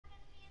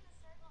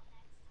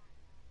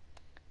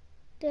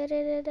Da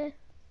da da da.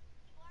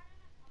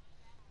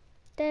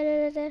 Da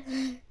da da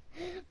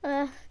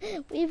da.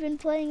 We've been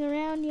playing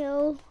around,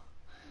 yo.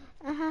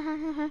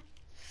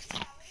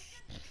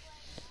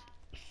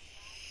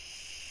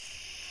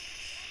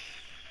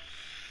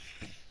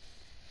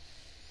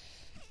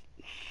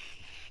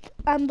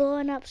 I'm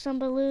blowing up some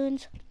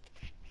balloons.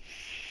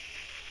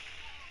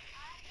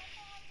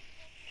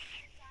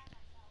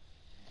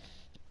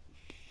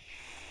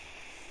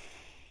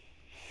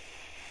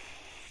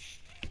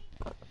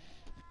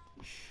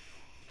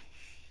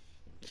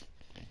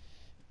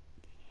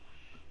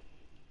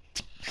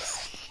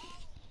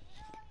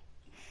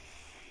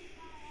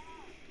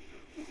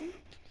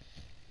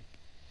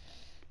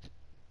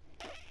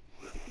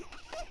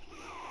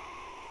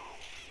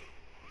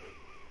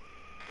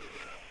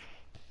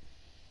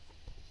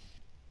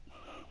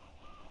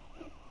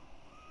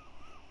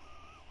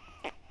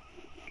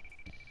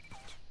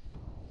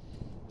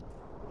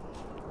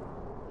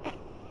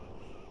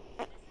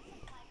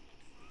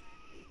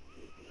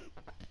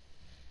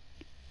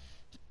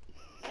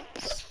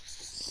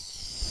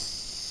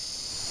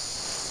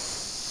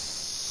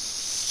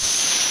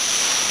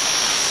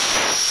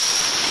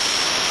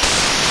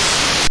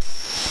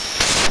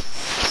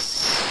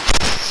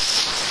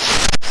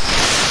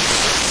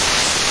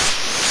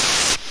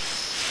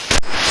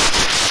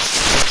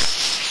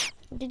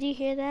 Did you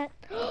hear that?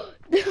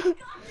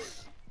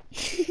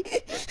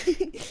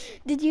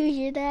 Did you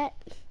hear that?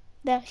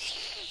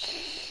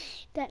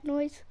 That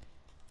noise?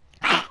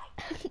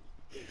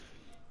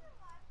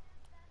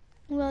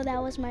 Well,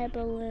 that was my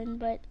balloon,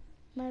 but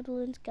my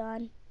balloon's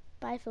gone.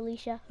 Bye,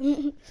 Felicia.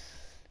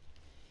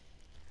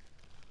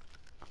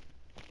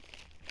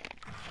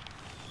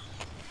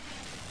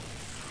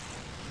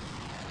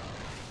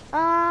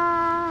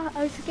 Ah,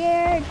 I'm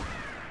scared.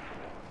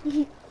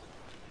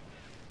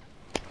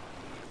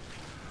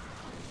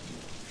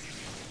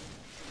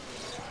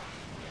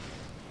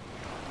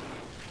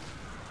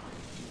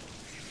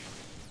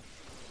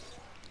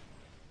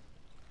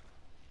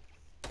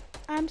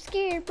 I'm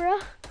scared, bro.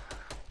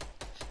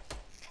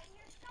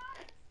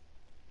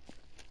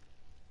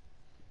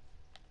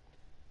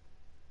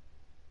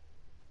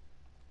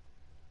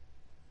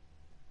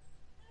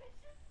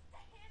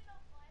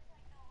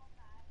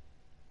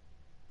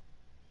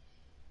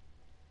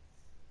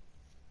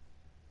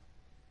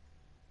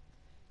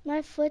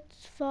 My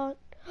foot's falling.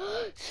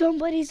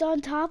 Somebody's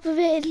on top of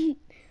it.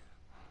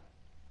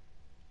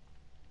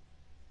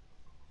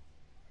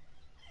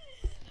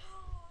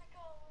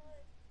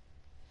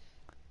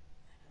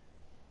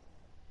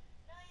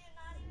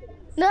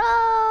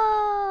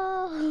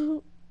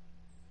 No!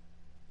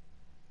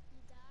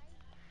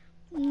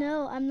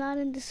 No, I'm not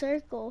in the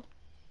circle.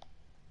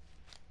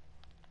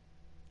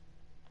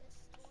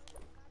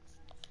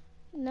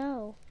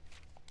 No.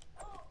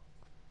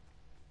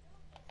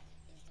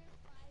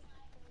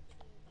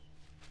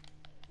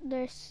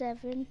 There's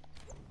 7.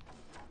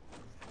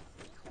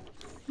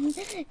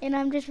 And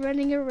I'm just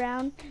running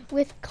around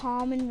with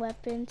common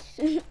weapons.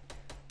 Get to the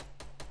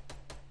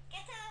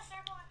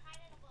circle and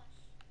hide in a bush.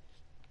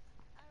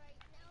 Alright,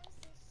 now is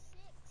there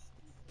 6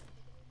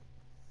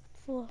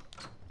 people? 4.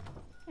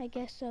 I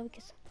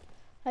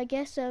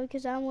guess so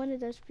because I'm one of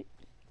those people.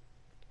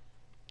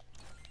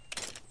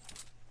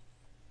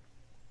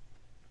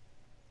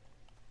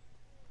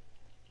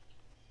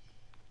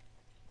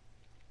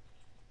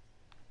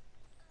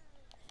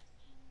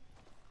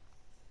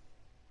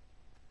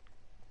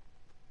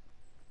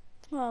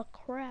 Oh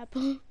crap.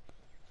 Yeah, Lewis,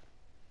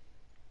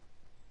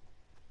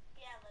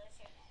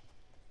 you're dead.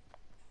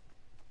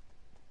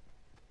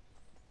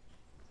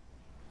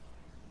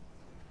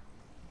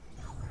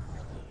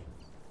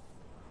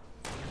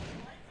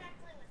 What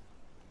exactly was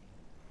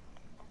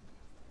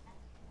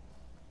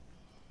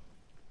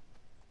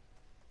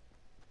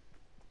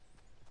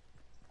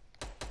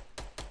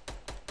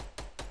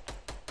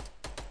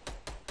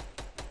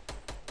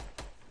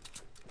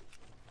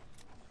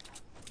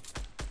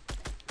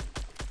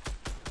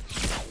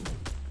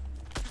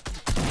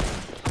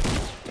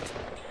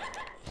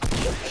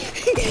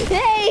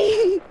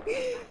Hey!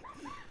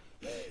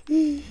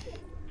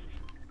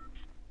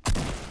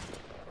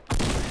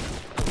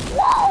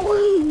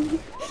 Whoa!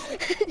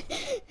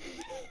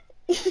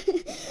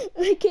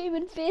 I came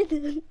in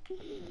 5th.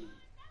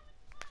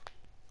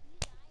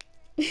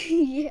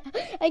 Yeah,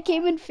 I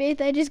came in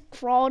 5th. I just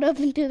crawled up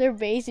into their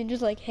base and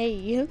just like,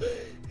 hey.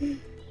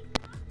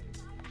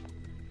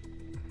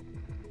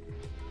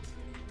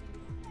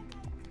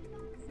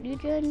 You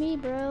join me,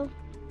 bro.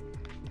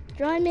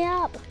 Join me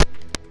up.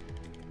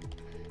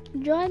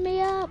 Join me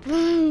up.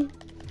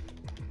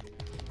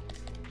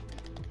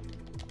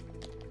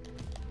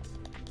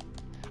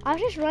 I was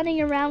just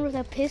running around with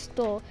a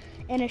pistol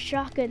and a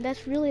shotgun.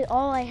 That's really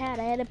all I had.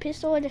 I had a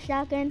pistol and a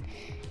shotgun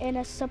and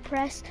a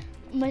suppressed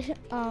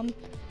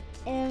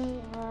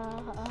and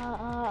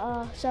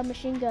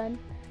submachine gun.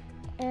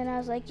 And I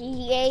was like,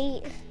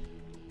 yay.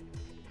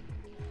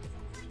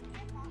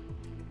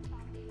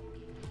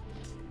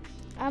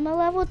 I'm a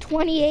level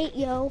 28,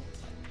 yo.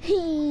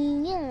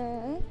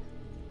 Yeah.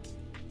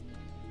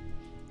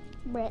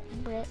 Brit,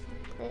 Brit,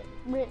 Brit,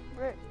 Brit,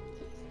 Brit.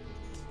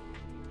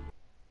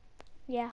 Yeah.